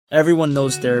Everyone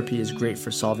knows therapy is great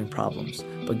for solving problems,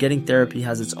 but getting therapy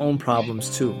has its own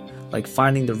problems too, like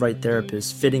finding the right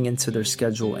therapist, fitting into their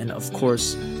schedule, and of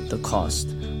course, the cost.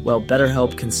 Well,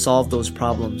 BetterHelp can solve those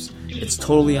problems. It's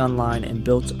totally online and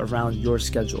built around your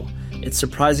schedule. It's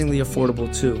surprisingly affordable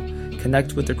too.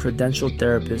 Connect with a credentialed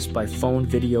therapist by phone,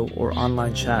 video, or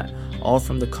online chat, all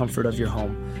from the comfort of your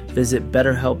home. Visit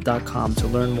BetterHelp.com to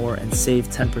learn more and save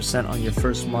 10% on your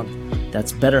first month.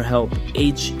 That's BetterHelp,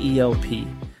 H-E-L-P.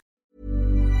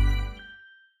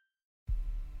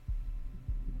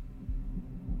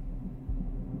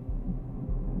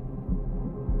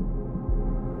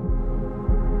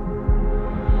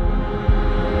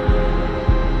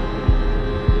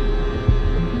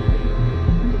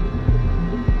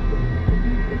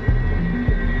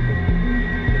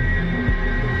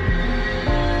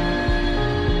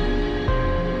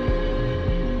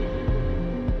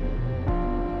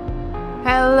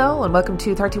 Hello and welcome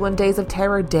to 31 Days of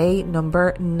Terror, day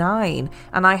number 9.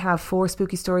 And I have 4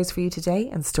 spooky stories for you today,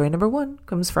 and story number 1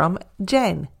 comes from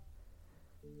Jen.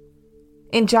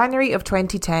 In January of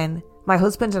 2010, my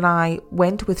husband and I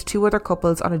went with 2 other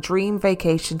couples on a dream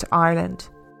vacation to Ireland.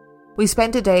 We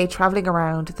spent a day travelling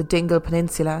around the Dingle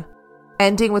Peninsula,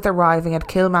 ending with arriving at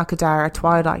Kilmalcadar at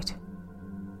twilight.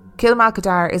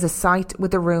 Kilmalcadar is a site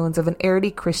with the ruins of an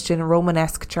early Christian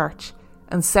Romanesque church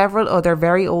and several other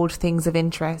very old things of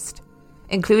interest,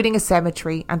 including a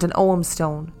cemetery and an Ogham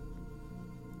stone.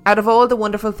 Out of all the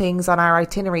wonderful things on our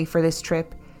itinerary for this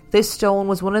trip, this stone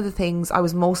was one of the things I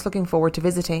was most looking forward to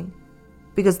visiting,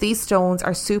 because these stones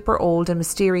are super old and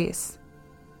mysterious.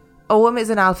 Ogham is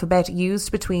an alphabet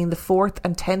used between the 4th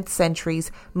and 10th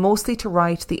centuries, mostly to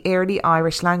write the early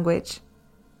Irish language.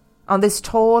 On this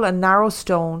tall and narrow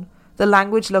stone, the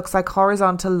language looks like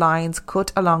horizontal lines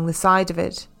cut along the side of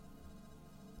it.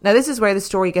 Now this is where the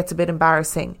story gets a bit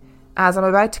embarrassing, as I'm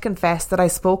about to confess that I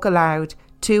spoke aloud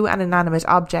to an inanimate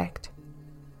object.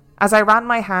 As I ran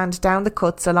my hand down the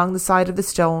cuts along the side of the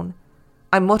stone,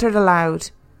 I muttered aloud,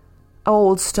 "Oh,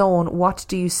 old stone, what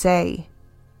do you say?"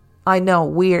 I know,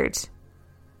 weird.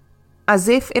 As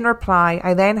if in reply,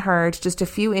 I then heard just a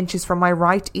few inches from my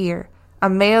right ear a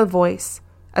male voice,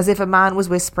 as if a man was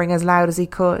whispering as loud as he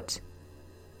could.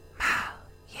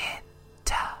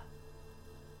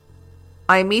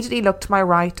 I immediately looked to my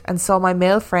right and saw my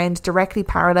male friend directly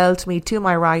parallel to me to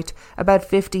my right, about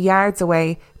 50 yards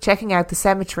away, checking out the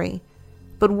cemetery,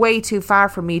 but way too far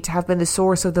from me to have been the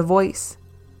source of the voice.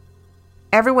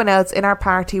 Everyone else in our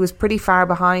party was pretty far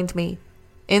behind me,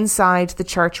 inside the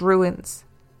church ruins.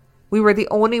 We were the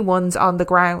only ones on the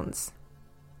grounds.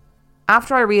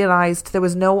 After I realised there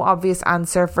was no obvious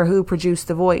answer for who produced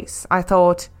the voice, I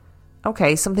thought,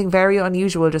 okay, something very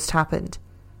unusual just happened.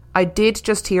 I did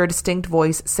just hear a distinct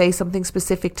voice say something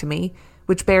specific to me,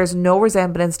 which bears no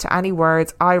resemblance to any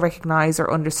words I recognise or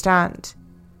understand.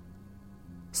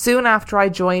 Soon after, I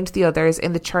joined the others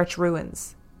in the church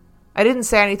ruins. I didn't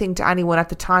say anything to anyone at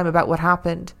the time about what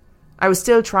happened. I was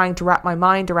still trying to wrap my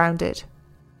mind around it.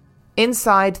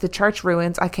 Inside the church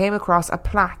ruins, I came across a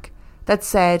plaque that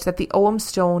said that the Ogham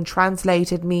stone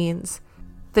translated means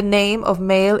the name of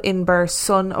Mael Inber,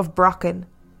 son of Brocken,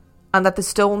 and that the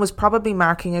stone was probably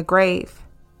marking a grave.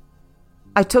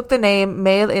 I took the name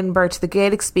Mael Inber to the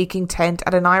Gaelic-speaking tent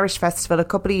at an Irish festival a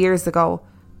couple of years ago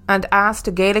and asked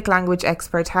a Gaelic language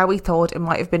expert how he thought it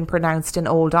might have been pronounced in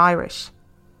Old Irish.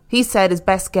 He said his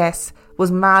best guess was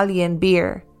Malyin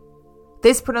Beer.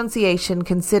 This pronunciation,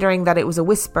 considering that it was a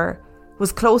whisper,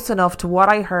 was close enough to what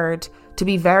I heard to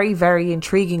be very, very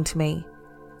intriguing to me.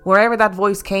 Wherever that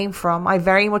voice came from, I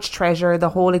very much treasure the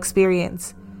whole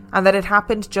experience, and that it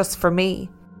happened just for me,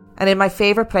 and in my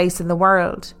favourite place in the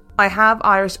world. I have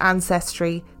Irish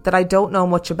ancestry that I don't know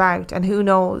much about, and who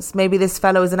knows, maybe this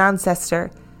fellow is an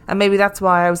ancestor, and maybe that's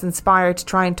why I was inspired to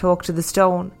try and talk to the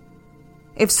stone.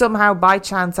 If somehow by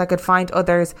chance I could find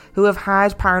others who have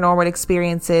had paranormal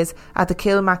experiences at the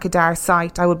Kilmalcadar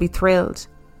site, I would be thrilled.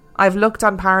 I've looked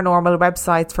on paranormal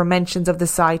websites for mentions of the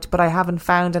site, but I haven't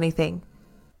found anything.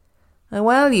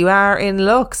 Well, you are in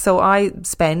luck, so I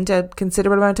spend a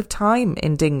considerable amount of time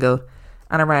in Dingle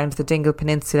and around the Dingle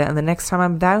Peninsula, and the next time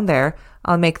I'm down there,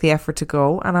 I'll make the effort to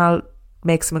go and I'll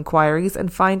make some inquiries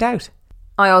and find out.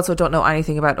 I also don't know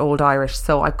anything about Old Irish,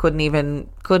 so I couldn't even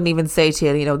say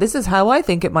to you, this is how I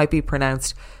think it might be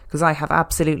pronounced, because I have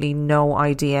absolutely no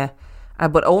idea.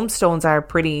 But Ogham stones are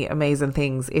pretty amazing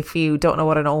things. If you don't know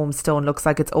what an Ogham stone looks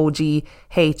like, it's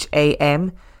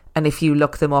Ogham. And if you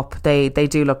look them up, they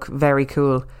do look very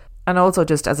cool. And also,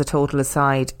 just as a total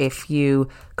aside, if you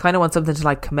kind of want something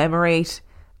to commemorate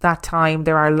that time,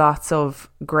 there are lots of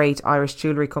great Irish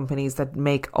jewellery companies that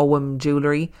make Ogham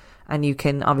jewellery, and you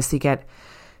can obviously get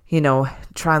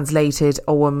translated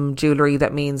OM jewellery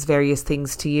that means various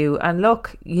things to you. And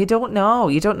look, you don't know.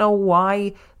 You don't know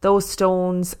why those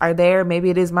stones are there. Maybe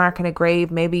it is marking a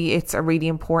grave. Maybe it's a really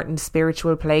important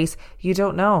spiritual place. You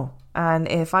don't know. And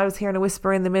if I was hearing a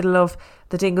whisper in the middle of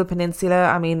the Dingle Peninsula,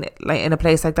 I mean, like in a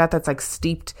place like that that's like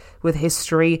steeped with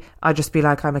history, I'd just be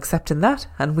like, I'm accepting that,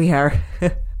 and we are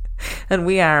and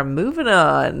we are moving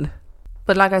on.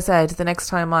 But like I said, the next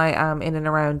time I am in and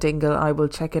around Dingle, I will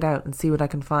check it out and see what I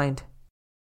can find.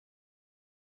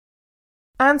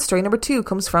 And story number 2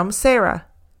 comes from Sarah.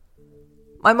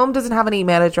 My mum doesn't have an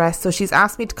email address, so she's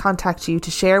asked me to contact you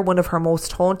to share one of her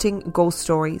most haunting ghost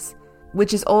stories,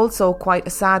 which is also quite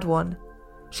a sad one.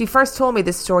 She first told me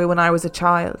this story when I was a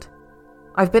child.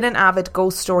 I've been an avid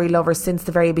ghost story lover since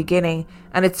the very beginning,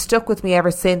 and it's stuck with me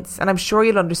ever since, and I'm sure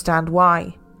you'll understand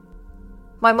why.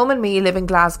 My mum and me live in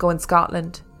Glasgow in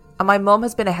Scotland, and my mum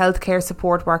has been a healthcare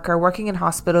support worker working in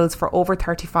hospitals for over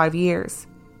 35 years.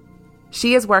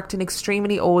 She has worked in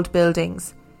extremely old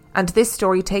buildings, and this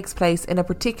story takes place in a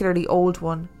particularly old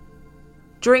one.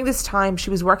 During this time, she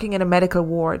was working in a medical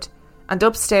ward, and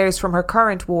upstairs from her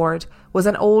current ward was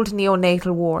an old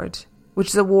neonatal ward, which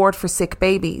is a ward for sick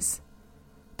babies.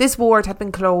 This ward had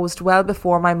been closed well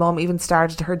before my mum even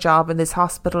started her job in this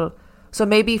hospital, so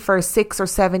maybe for 6 or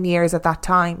 7 years at that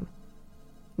time.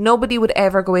 Nobody would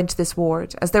ever go into this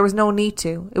ward, as there was no need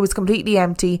to. It was completely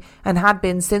empty and had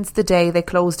been since the day they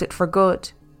closed it for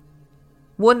good.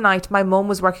 One night my mum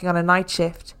was working on a night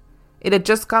shift. It had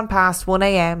just gone past 1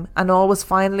 a.m. and all was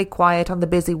finally quiet on the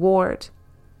busy ward.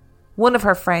 One of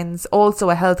her friends, also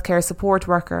a healthcare support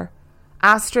worker,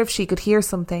 asked her if she could hear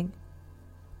something.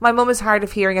 My mum is hard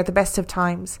of hearing at the best of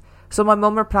times, so my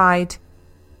mum replied,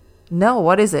 "No,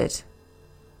 what is it?"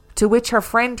 To which her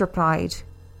friend replied,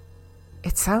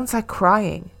 "It sounds like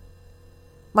crying."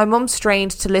 My mum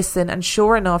strained to listen, and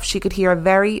sure enough she could hear a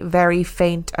very, very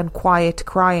faint and quiet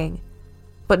crying.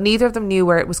 But neither of them knew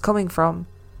where it was coming from,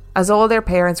 as all their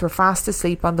parents were fast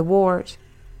asleep on the ward.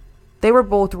 They were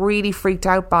both really freaked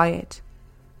out by it,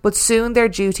 but soon their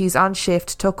duties on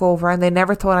shift took over and they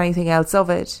never thought anything else of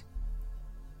it.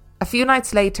 A few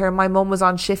nights later, my mum was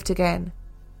on shift again,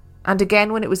 and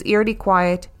again when it was eerily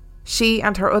quiet, she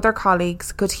and her other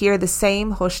colleagues could hear the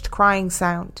same hushed crying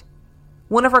sound.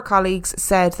 One of her colleagues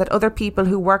said that other people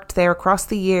who worked there across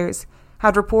the years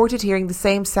had reported hearing the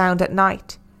same sound at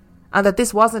night, and that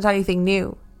this wasn't anything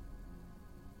new.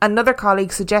 Another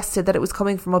colleague suggested that it was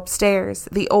coming from upstairs,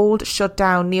 the old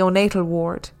shut-down neonatal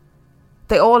ward.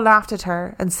 They all laughed at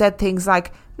her and said things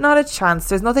like, "Not a chance,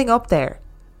 there's nothing up there."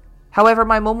 However,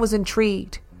 my mum was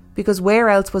intrigued, because where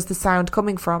else was the sound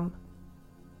coming from?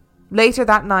 Later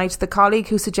that night, the colleague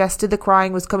who suggested the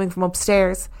crying was coming from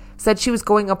upstairs said she was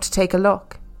going up to take a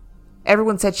look.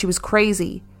 Everyone said she was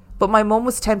crazy, but my mum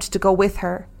was tempted to go with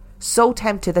her, so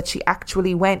tempted that she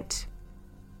actually went.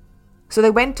 So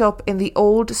they went up in the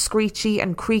old screechy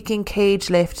and creaking cage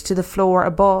lift to the floor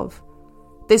above.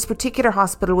 This particular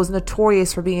hospital was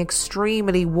notorious for being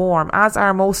extremely warm, as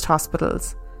are most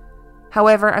hospitals.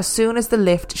 However, as soon as the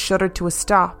lift shuddered to a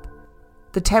stop,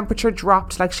 the temperature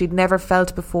dropped like she'd never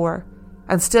felt before,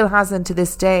 and still hasn't to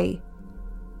this day.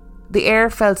 The air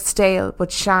felt stale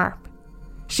but sharp.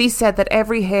 She said that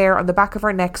every hair on the back of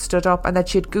her neck stood up and that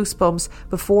she had goosebumps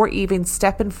before even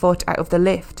stepping foot out of the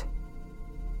lift.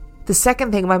 The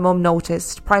second thing my mum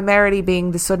noticed, primarily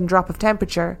being the sudden drop of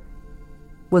temperature,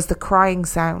 was the crying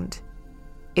sound.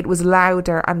 It was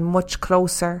louder and much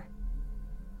closer.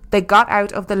 They got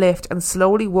out of the lift and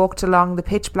slowly walked along the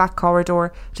pitch-black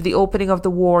corridor to the opening of the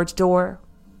ward door.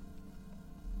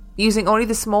 Using only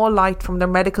the small light from their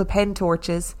medical pen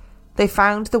torches, they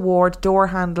found the ward door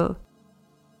handle.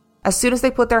 As soon as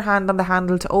they put their hand on the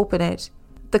handle to open it,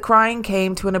 the crying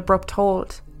came to an abrupt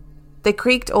halt. They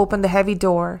creaked open the heavy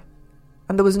door,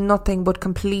 and there was nothing but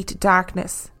complete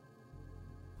darkness.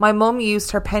 My mum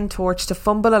used her pen torch to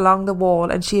fumble along the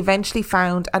wall, and she eventually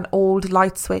found an old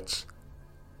light switch.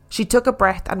 She took a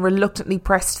breath and reluctantly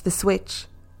pressed the switch.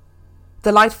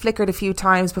 The light flickered a few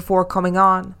times before coming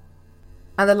on,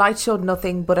 and the light showed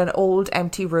nothing but an old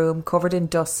empty room covered in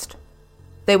dust.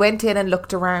 They went in and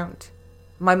looked around.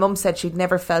 My mum said she'd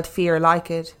never felt fear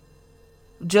like it.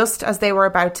 Just as they were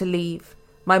about to leave,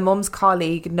 my mum's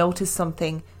colleague noticed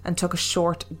something and took a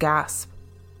short gasp.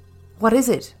 "What is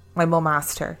it?" my mum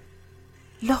asked her.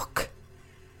 "Look,"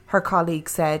 her colleague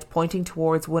said, pointing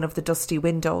towards one of the dusty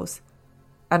windows.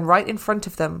 And right in front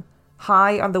of them,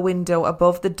 high on the window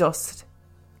above the dust,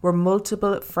 were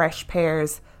multiple fresh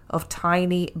pairs of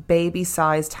tiny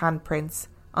baby-sized handprints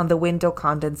on the window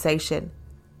condensation.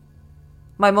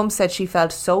 My mum said she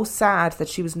felt so sad that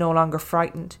she was no longer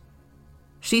frightened.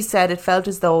 She said it felt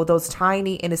as though those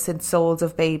tiny innocent souls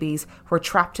of babies were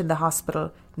trapped in the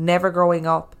hospital, never growing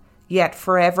up, yet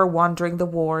forever wandering the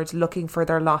ward looking for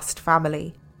their lost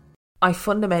family. I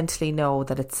fundamentally know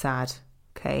that it's sad,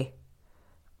 okay?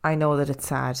 I know that it's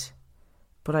sad,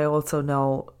 but I also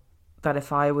know that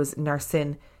if I was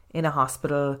nursing in a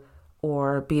hospital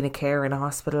or being a carer in a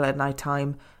hospital at night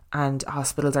time, and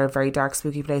hospitals are a very dark,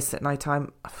 spooky place at night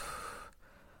time,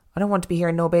 I don't want to be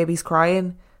hearing no babies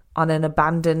crying on an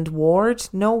abandoned ward.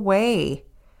 No way.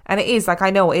 And it is, like, I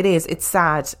know it is, it's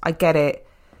sad, I get it.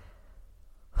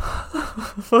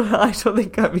 But I don't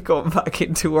think I'd be going back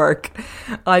into work.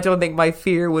 I don't think my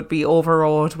fear would be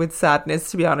overawed with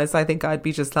sadness, to be honest. I think I'd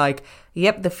be just like,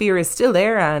 yep, the fear is still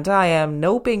there and I am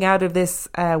noping out of this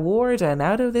ward and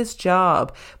out of this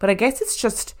job. But I guess it's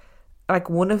just like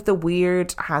one of the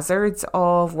weird hazards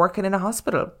of working in a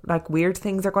hospital. Like, weird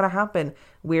things are going to happen.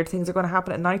 Weird things are going to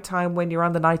happen at night time when you're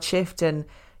on the night shift, and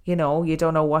you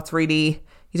don't know what's really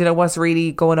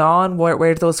going on.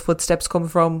 Where did those footsteps come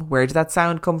from? Where did that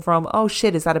sound come from? Oh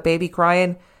shit, is that a baby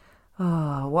crying?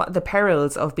 Oh, what the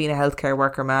perils of being a healthcare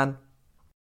worker, man.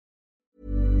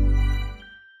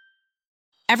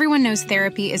 Everyone knows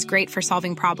therapy is great for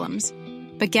solving problems,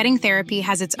 but getting therapy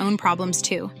has its own problems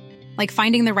too. Like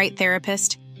finding the right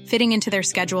therapist, fitting into their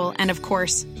schedule, and of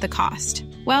course, the cost.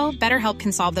 Well, BetterHelp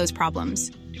can solve those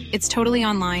problems. It's totally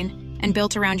online and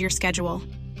built around your schedule.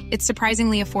 It's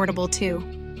surprisingly affordable too.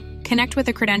 Connect with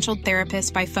a credentialed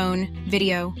therapist by phone,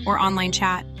 video, or online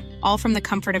chat, all from the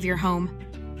comfort of your home.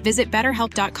 Visit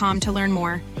BetterHelp.com to learn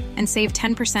more and save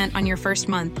 10% on your first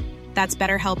month. That's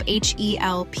BetterHelp,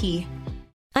 H-E-L-P.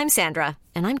 I'm Sandra,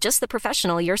 and I'm just the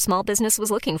professional your small business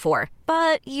was looking for.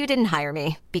 But you didn't hire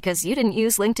me because you didn't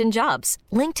use LinkedIn Jobs.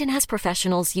 LinkedIn has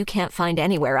professionals you can't find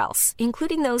anywhere else,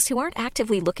 including those who aren't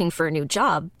actively looking for a new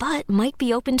job, but might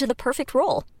be open to the perfect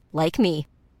role, like me.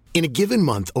 In a given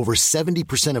month, over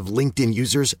 70% of LinkedIn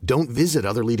users don't visit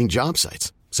other leading job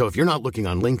sites. So if you're not looking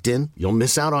on LinkedIn, you'll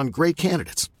miss out on great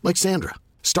candidates like Sandra.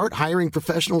 Start hiring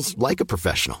professionals like a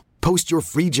professional. Post your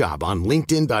free job on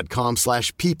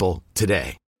linkedin.com/people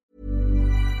today.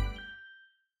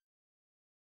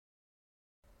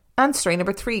 And story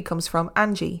number 3 comes from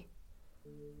Angie.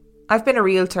 I've been a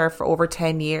realtor for over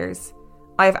 10 years.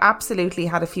 I have absolutely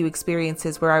had a few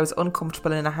experiences where I was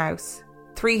uncomfortable in a house.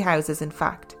 3 houses, in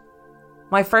fact.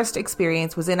 My first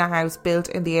experience was in a house built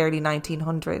in the early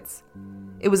 1900s.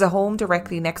 It was a home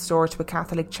directly next door to a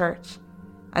Catholic church,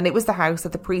 and it was the house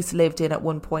that the priest lived in at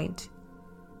one point.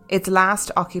 Its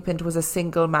last occupant was a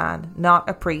single man, not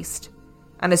a priest,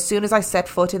 and as soon as I set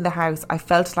foot in the house, I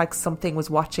felt like something was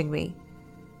watching me.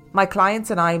 My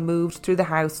clients and I moved through the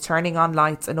house, turning on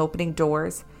lights and opening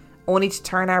doors, only to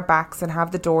turn our backs and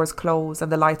have the doors close and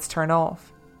the lights turn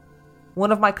off.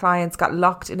 One of my clients got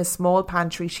locked in a small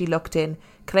pantry she looked in,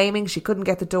 claiming she couldn't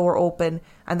get the door open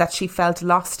and that she felt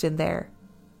lost in there.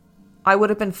 I would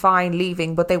have been fine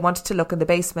leaving, but they wanted to look in the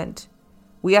basement.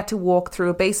 We had to walk through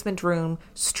a basement room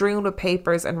strewn with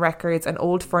papers and records and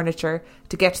old furniture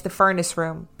to get to the furnace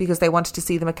room because they wanted to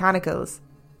see the mechanicals.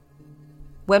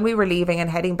 When we were leaving and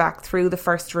heading back through the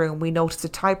first room, we noticed a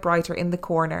typewriter in the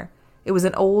corner. It was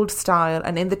an old style,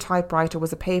 and in the typewriter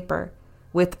was a paper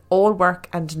with "All work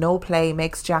and no play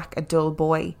makes Jack a dull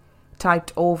boy,"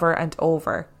 typed over and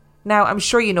over. Now, I'm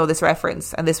sure you know this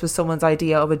reference, and this was someone's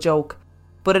idea of a joke,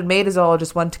 but it made us all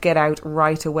just want to get out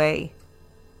right away.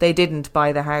 They didn't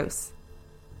buy the house.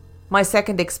 My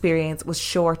second experience was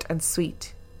short and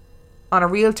sweet. On a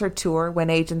realtor tour, when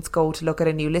agents go to look at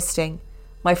a new listing,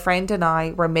 my friend and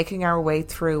I were making our way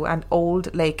through an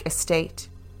old lake estate.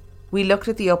 We looked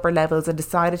at the upper levels and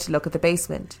decided to look at the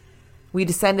basement. We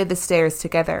descended the stairs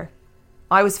together.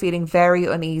 I was feeling very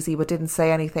uneasy but didn't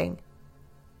say anything.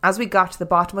 As we got to the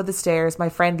bottom of the stairs, my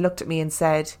friend looked at me and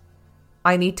said,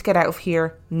 "I need to get out of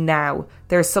here now.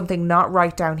 There is something not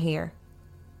right down here."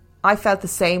 I felt the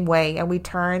same way, and we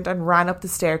turned and ran up the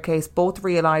staircase, both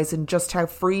realising just how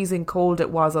freezing cold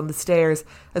it was on the stairs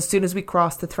as soon as we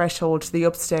crossed the threshold to the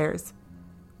upstairs.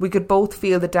 We could both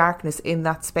feel the darkness in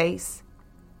that space.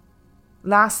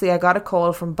 Lastly, I got a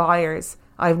call from buyers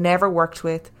I've never worked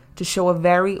with to show a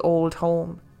very old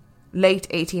home, late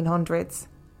 1800s.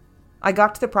 I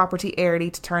got to the property early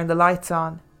to turn the lights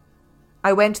on.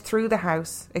 I went through the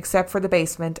house, except for the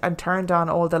basement, and turned on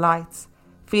all the lights,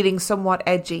 feeling somewhat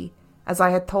edgy, as I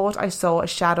had thought I saw a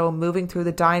shadow moving through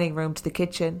the dining room to the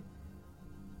kitchen.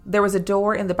 There was a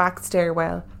door in the back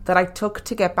stairwell that I took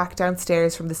to get back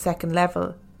downstairs from the second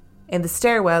level. In the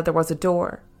stairwell there was a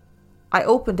door. I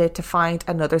opened it to find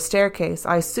another staircase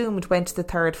I assumed went to the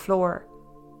third floor.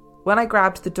 When I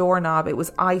grabbed the doorknob, it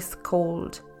was ice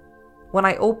cold. When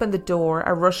I opened the door,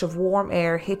 a rush of warm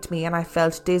air hit me and I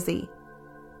felt dizzy.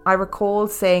 I recall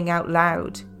saying out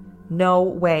loud, "No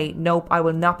way, nope, I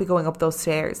will not be going up those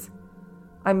stairs."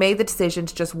 I made the decision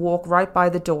to just walk right by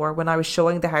the door when I was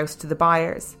showing the house to the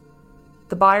buyers.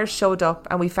 The buyers showed up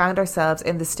and we found ourselves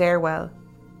in the stairwell.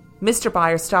 Mr.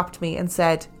 Buyer stopped me and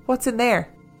said, "What's in there?"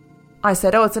 I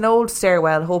said, "Oh, it's an old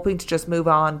stairwell," hoping to just move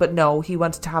on, but no, he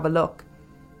wanted to have a look.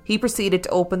 He proceeded to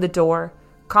open the door,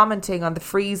 commenting on the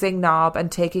freezing knob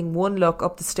and taking one look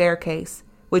up the staircase,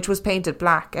 which was painted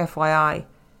black, FYI,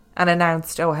 and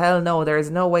announced, "Oh hell no, there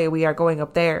is no way we are going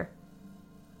up there."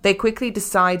 They quickly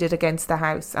decided against the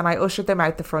house and I ushered them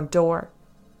out the front door.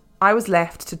 I was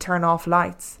left to turn off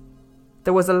lights.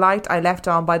 There was a light I left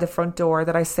on by the front door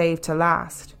that I saved to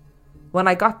last. When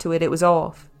I got to it, it was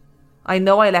off. I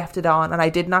know I left it on and I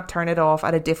did not turn it off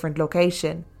at a different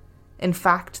location. In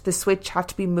fact, the switch had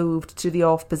to be moved to the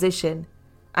off position.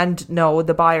 And no,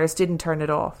 the buyers didn't turn it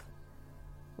off.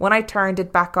 When I turned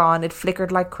it back on, it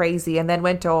flickered like crazy and then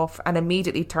went off and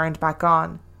immediately turned back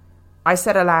on. I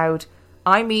said aloud,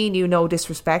 "I mean you no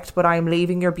disrespect, but I am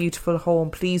leaving your beautiful home.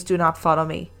 Please do not follow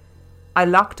me." I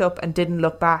locked up and didn't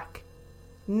look back.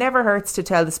 Never hurts to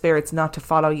tell the spirits not to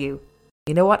follow you.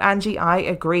 You know what, Angie? I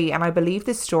agree. And I believe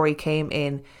this story came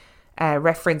in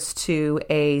reference to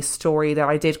a story that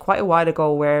I did quite a while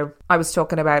ago where I was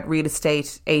talking about real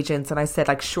estate agents and I said,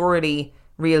 like, surely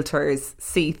realtors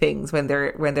see things when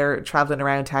they're traveling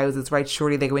around houses, right?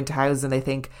 Surely they go into houses and they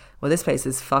think, well, this place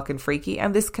is fucking freaky,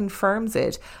 and this confirms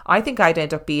it. I think I'd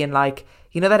end up being like,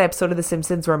 you know that episode of The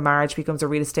Simpsons where Marge becomes a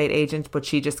real estate agent but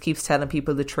she just keeps telling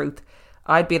people the truth?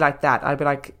 I'd be like that. I'd be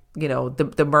like, you know,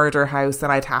 the murder house,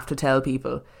 and I'd have to tell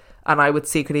people. And I would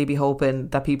secretly be hoping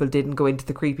that people didn't go into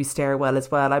the creepy stairwell as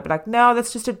well. I'd be like, no,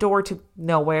 that's just a door to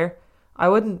nowhere. I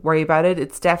wouldn't worry about it.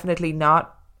 It's definitely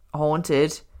not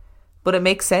haunted. But it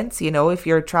makes sense, you know, if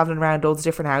you're travelling around loads of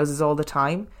different houses all the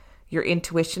time, your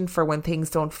intuition for when things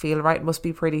don't feel right must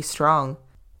be pretty strong.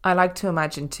 I like to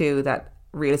imagine too that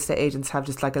real estate agents have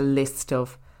just like a list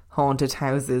of haunted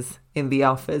houses in the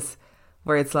office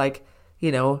where it's like,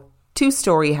 you know,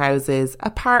 2-story houses,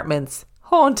 apartments,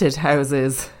 haunted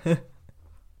houses.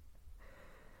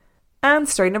 And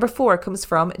story number 4 comes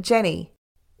from Jenny.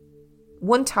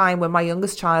 One time when my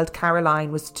youngest child,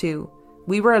 Caroline, was 2,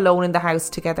 we were alone in the house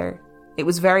together. It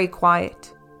was very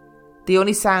quiet. The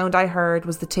only sound I heard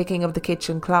was the ticking of the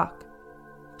kitchen clock.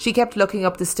 She kept looking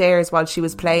up the stairs while she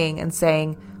was playing and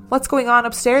saying, "What's going on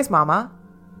upstairs, Mama?"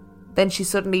 Then she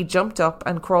suddenly jumped up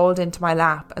and crawled into my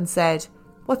lap and said,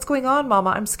 "What's going on, Mama?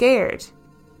 I'm scared."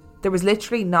 There was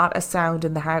literally not a sound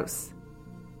in the house.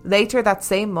 Later that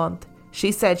same month,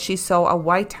 she said she saw a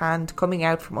white hand coming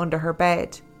out from under her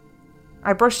bed.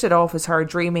 I brushed it off as her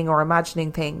dreaming or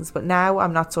imagining things, but now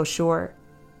I'm not so sure.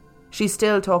 She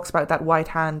still talks about that white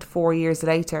hand 4 years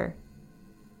later.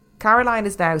 Caroline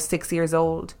is now 6 years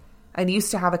old and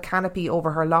used to have a canopy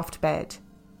over her loft bed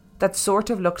that sort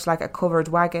of looked like a covered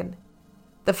wagon.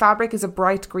 The fabric is a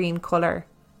bright green colour,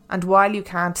 and while you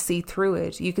can't see through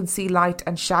it, you can see light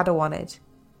and shadow on it.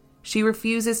 She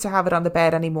refuses to have it on the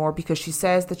bed anymore because she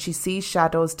says that she sees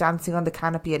shadows dancing on the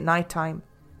canopy at night time.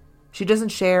 She doesn't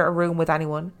share a room with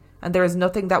anyone, and there is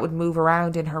nothing that would move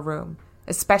around in her room,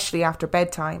 especially after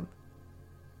bedtime.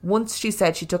 Once she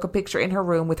said she took a picture in her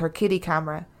room with her kiddie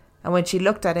camera, and when she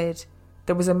looked at it,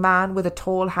 there was a man with a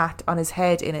tall hat on his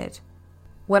head in it.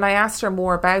 When I asked her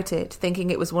more about it, thinking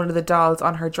it was one of the dolls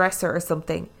on her dresser or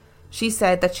something, she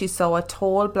said that she saw a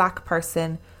tall black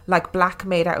person, like black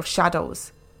made out of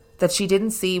shadows, that she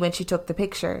didn't see when she took the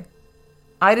picture.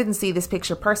 I didn't see this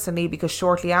picture personally because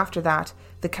shortly after that,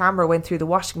 the camera went through the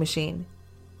washing machine.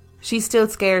 She's still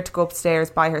scared to go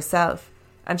upstairs by herself,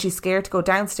 and she's scared to go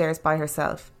downstairs by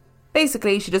herself.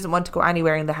 Basically, she doesn't want to go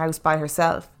anywhere in the house by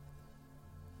herself.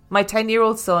 My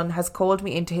 10-year-old son has called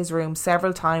me into his room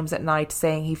several times at night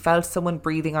saying he felt someone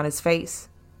breathing on his face.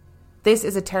 This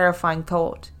is a terrifying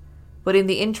thought, but in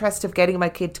the interest of getting my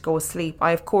kid to go asleep,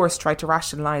 I of course try to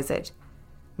rationalise it.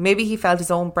 Maybe he felt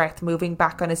his own breath moving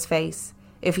back on his face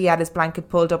if he had his blanket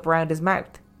pulled up around his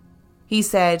mouth. He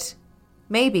said,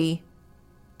 "Maybe.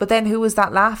 But then who was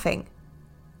that laughing?"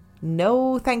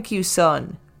 "No, thank you,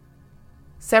 son."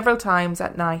 Several times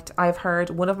at night I've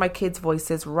heard one of my kids'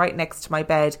 voices right next to my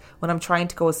bed when I'm trying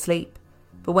to go asleep,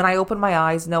 but when I open my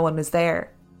eyes no one is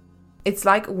there. It's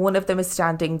like one of them is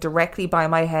standing directly by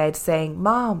my head saying,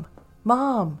 "Mom,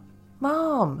 Mom,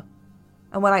 Mom."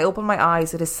 And when I open my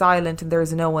eyes it is silent and there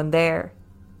is no one there.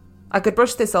 I could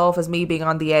brush this off as me being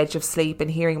on the edge of sleep and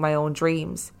hearing my own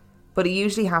dreams, but it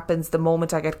usually happens the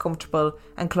moment I get comfortable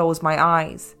and close my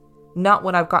eyes, not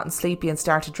when I've gotten sleepy and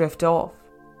start to drift off.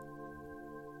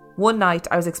 One night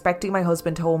I was expecting my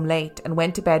husband home late and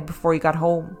went to bed before he got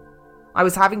home. I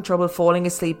was having trouble falling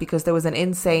asleep because there was an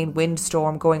insane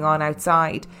windstorm going on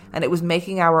outside and it was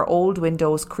making our old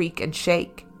windows creak and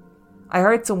shake. I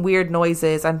heard some weird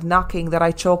noises and knocking that I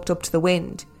chalked up to the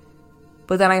wind.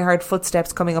 But then I heard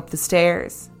footsteps coming up the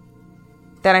stairs.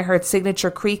 Then I heard signature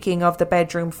creaking of the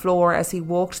bedroom floor as he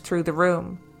walked through the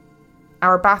room.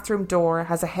 Our bathroom door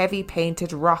has a heavy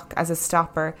painted rock as a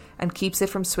stopper and keeps it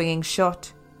from swinging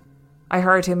shut. I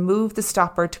heard him move the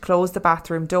stopper to close the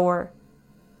bathroom door.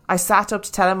 I sat up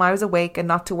to tell him I was awake and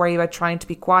not to worry about trying to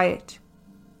be quiet.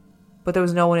 But there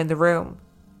was no one in the room.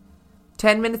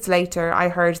 10 minutes later, I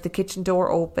heard the kitchen door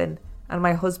open and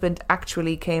my husband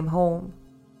actually came home.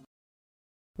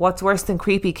 What's worse than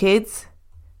creepy kids?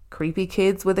 Creepy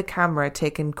kids with a camera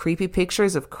taking creepy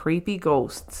pictures of creepy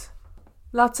ghosts.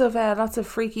 Lots of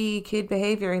freaky kid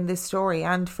behaviour in this story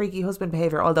and freaky husband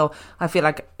behaviour. Although I feel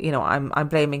like, I'm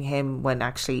blaming him when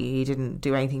actually he didn't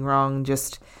do anything wrong.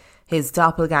 Just his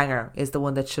doppelganger is the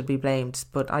one that should be blamed.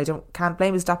 But I can't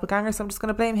blame his doppelganger, so I'm just going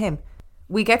to blame him.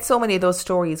 We get so many of those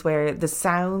stories where the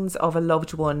sounds of a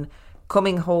loved one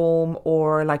coming home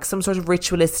or like some sort of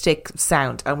ritualistic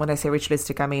sound. And when I say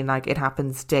ritualistic, I mean like it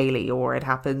happens daily or it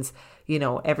happens,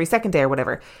 every second day or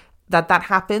whatever. That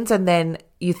happens and then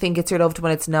you think it's your loved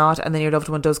one, it's not, and then your loved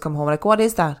one does come home. Like, what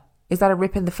is that? Is that a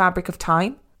rip in the fabric of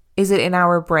time? Is it in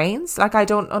our brains? Like, I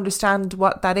don't understand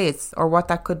what that is or what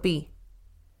that could be.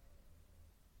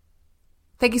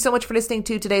 Thank you so much for listening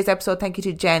to today's episode. Thank you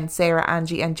to Jen, Sarah,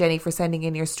 Angie and Jenny for sending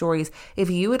in your stories. If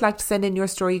you would like to send in your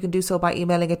story, you can do so by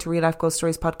emailing it to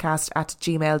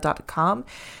reallifeghoststoriespodcast@gmail.com.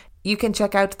 You can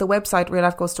check out the website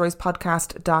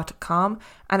reallifeghoststoriespodcast.com.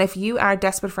 And if you are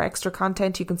desperate for extra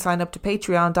content, you can sign up to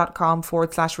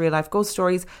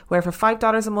patreon.com/reallifeghoststories, where for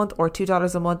 $5 a month or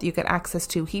 $2 a month, you get access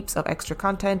to heaps of extra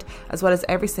content, as well as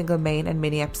every single main and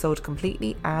mini episode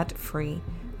completely ad-free.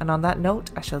 And on that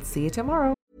note, I shall see you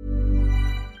tomorrow.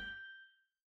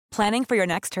 Planning for your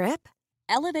next trip?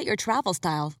 Elevate your travel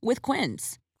style with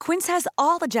Quince. Quince has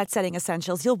all the jet-setting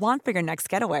essentials you'll want for your next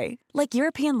getaway, like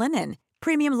European linen,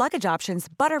 premium luggage options,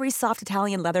 buttery soft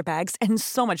Italian leather bags, and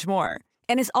so much more.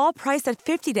 And is all priced at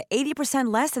 50 to 80%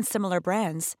 less than similar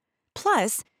brands.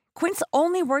 Plus, Quince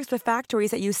only works with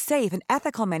factories that use safe and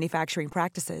ethical manufacturing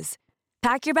practices.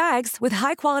 Pack your bags with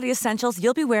high-quality essentials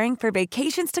you'll be wearing for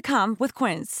vacations to come with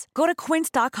Quince. Go to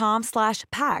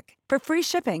quince.com/pack for free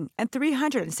shipping and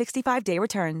 365-day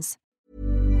returns.